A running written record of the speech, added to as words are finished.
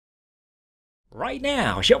Right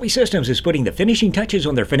now, Shelby Systems is putting the finishing touches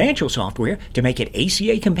on their financial software to make it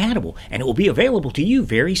ACA compatible, and it will be available to you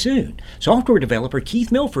very soon. Software developer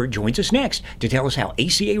Keith Milford joins us next to tell us how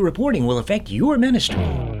ACA reporting will affect your ministry.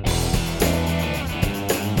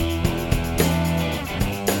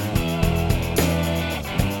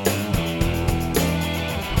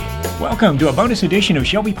 Welcome to a bonus edition of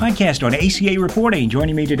Shelby Podcast on ACA Reporting.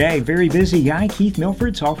 Joining me today, very busy guy, Keith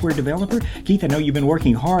Milford, software developer. Keith, I know you've been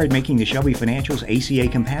working hard making the Shelby Financials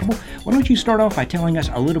ACA compatible. Why don't you start off by telling us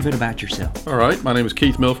a little bit about yourself? All right, my name is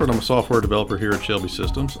Keith Milford. I'm a software developer here at Shelby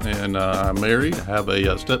Systems, and I'm married. I have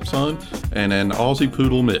a stepson and an Aussie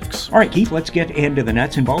Poodle mix. All right, Keith, let's get into the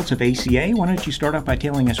nuts and bolts of ACA. Why don't you start off by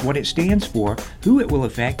telling us what it stands for, who it will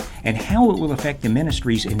affect, and how it will affect the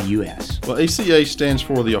ministries in the U.S.? Well, ACA stands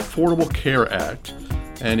for the Affordable Care Act,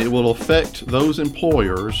 and it will affect those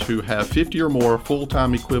employers who have 50 or more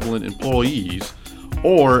full-time equivalent employees,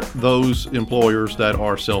 or those employers that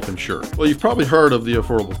are self-insured. Well, you've probably heard of the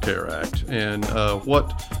Affordable Care Act, and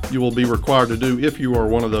what you will be required to do if you are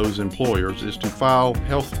one of those employers is to file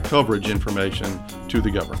health coverage information to the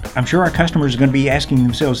government. I'm sure our customers are going to be asking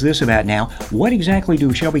themselves this about now. What exactly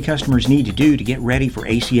do Shelby customers need to do to get ready for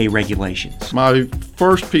ACA regulations? My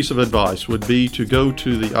first piece of advice would be to go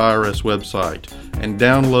to the IRS website and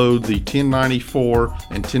download the 1094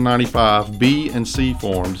 and 1095 B and C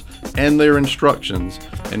forms and their instructions,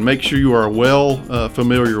 and make sure you are well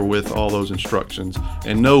familiar with all those instructions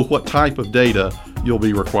and know what type of data you'll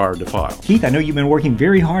be required to file. Keith, I know you've been working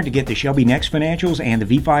very hard to get the Shelby Next Financials and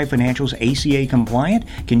the V5 Financials ACA compliant.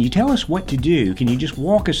 Can you tell us what to do? Can you just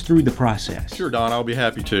walk us through the process? Sure, Don, I'll be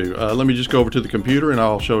happy to. Let me just go over to the computer and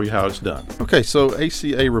I'll show you how it's done. Okay, so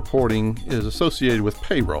ACA reporting is associated with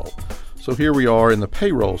payroll. So here we are in the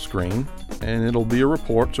payroll screen, and it'll be a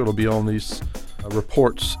report, so it'll be on these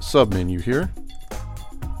reports submenu here.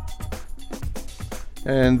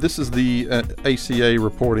 And this is the ACA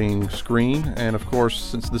reporting screen, and of course,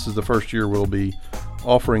 since this is the first year we'll be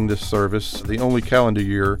offering this service, the only calendar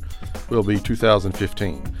year will be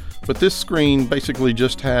 2015. But this screen basically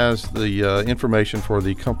just has the information for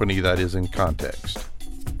the company that is in context.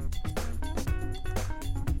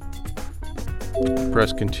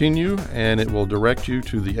 Press continue and it will direct you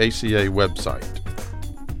to the ACA website.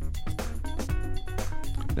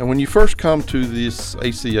 Now, when you first come to this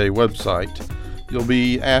ACA website, you'll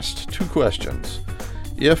be asked two questions.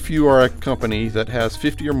 If you are a company that has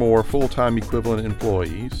 50 or more full-time equivalent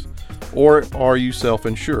employees, or are you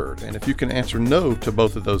self-insured? And if you can answer no to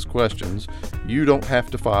both of those questions, you don't have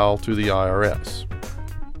to file to the IRS.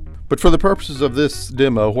 But for the purposes of this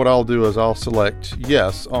demo, what I'll do is I'll select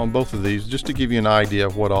yes on both of these just to give you an idea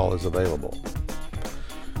of what all is available.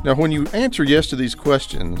 Now, when you answer yes to these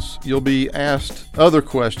questions, you'll be asked other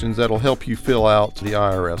questions that'll help you fill out the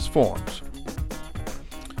IRS forms.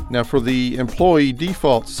 Now, for the employee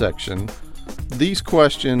default section, these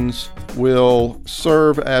questions will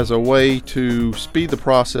serve as a way to speed the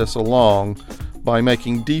process along by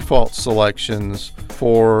making default selections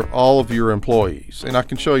for all of your employees. And I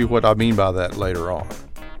can show you what I mean by that later on.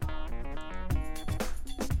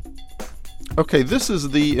 Okay, this is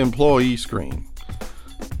the employee screen.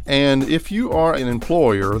 And if you are an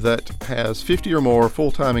employer that has 50 or more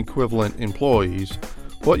full-time equivalent employees,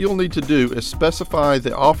 what you'll need to do is specify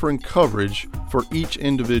the offering coverage for each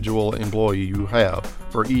individual employee you have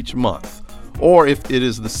for each month. Or if it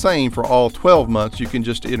is the same for all 12 months, you can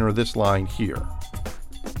just enter this line here.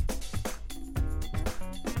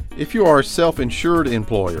 If you are a self-insured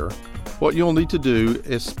employer, what you'll need to do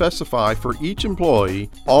is specify for each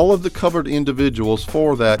employee all of the covered individuals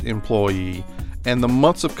for that employee and the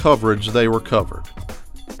months of coverage they were covered.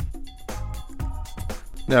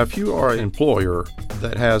 Now, if you are an employer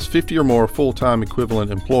that has 50 or more full-time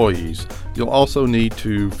equivalent employees, you'll also need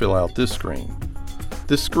to fill out this screen.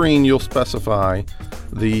 This screen, you'll specify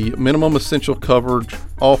the minimum essential coverage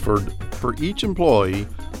offered for each employee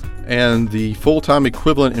and the full-time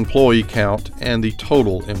equivalent employee count and the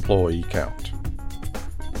total employee count.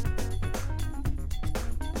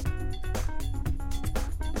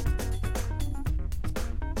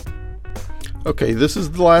 Okay, this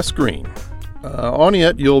is the last screen. On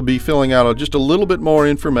it, you'll be filling out just a little bit more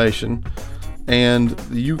information, and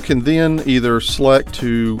you can then either select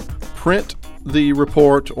to print the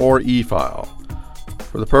report or e-file.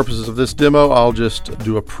 For the purposes of this demo, I'll just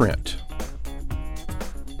do a print.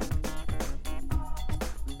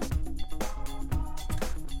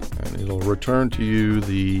 And it'll return to you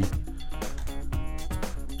the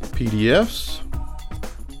PDFs.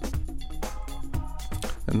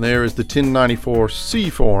 And there is the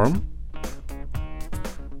 1094C form.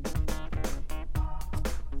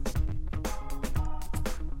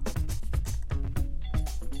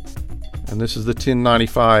 and this is the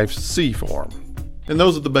 1095-C form. And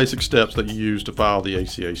those are the basic steps that you use to file the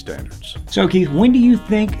ACA standards. So, Keith, when do you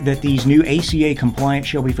think that these new ACA-compliant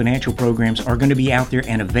Shelby Financial programs are going to be out there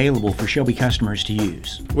and available for Shelby customers to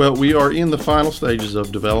use? Well, we are in the final stages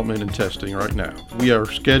of development and testing right now. We are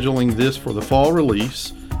scheduling this for the fall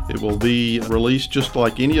release. It will be released just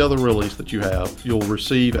like any other release that you have. You'll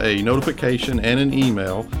receive a notification and an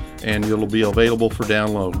email, and it'll be available for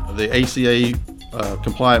download. The ACA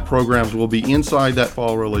compliant programs will be inside that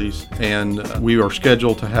fall release, and we are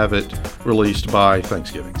scheduled to have it released by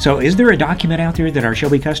Thanksgiving. So is there a document out there that our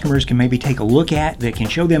Shelby customers can maybe take a look at that can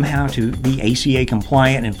show them how to be ACA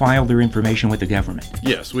compliant and file their information with the government?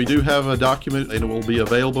 Yes, we do have a document, and it will be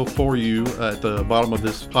available for you at the bottom of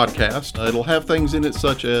this podcast. It'll have things in it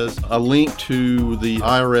such as a link to the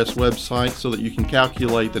IRS website so that you can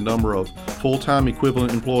calculate the number of full-time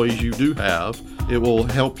equivalent employees you do have. It will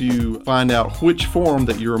help you find out which form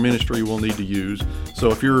that your ministry will need to use. So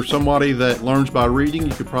if you're somebody that learns by reading,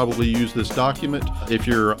 you could probably use this document. If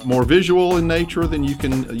you're more visual in nature, then you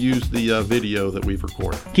can use the video that we've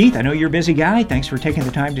recorded. Keith, I know you're a busy guy. Thanks for taking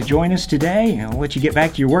the time to join us today. I'll let you get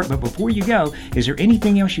back to your work, but before you go, is there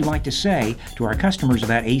anything else you'd like to say to our customers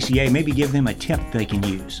about ACA? Maybe give them a tip they can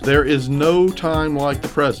use. There is no time like the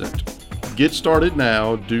present. Get started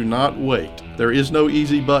now. Do not wait. There is no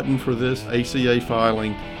easy button for this ACA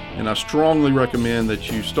filing, and I strongly recommend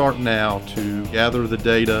that you start now to gather the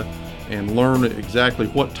data and learn exactly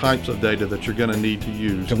what types of data that you're going to need to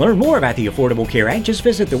use. To learn more about the Affordable Care Act, just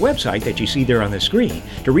visit the website that you see there on the screen.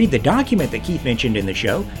 To read the document that Keith mentioned in the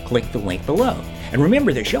show, click the link below. And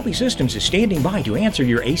remember that Shelby Systems is standing by to answer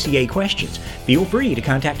your ACA questions. Feel free to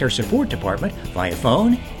contact our support department via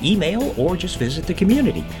phone, email, or just visit the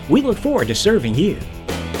community. We look forward to serving you.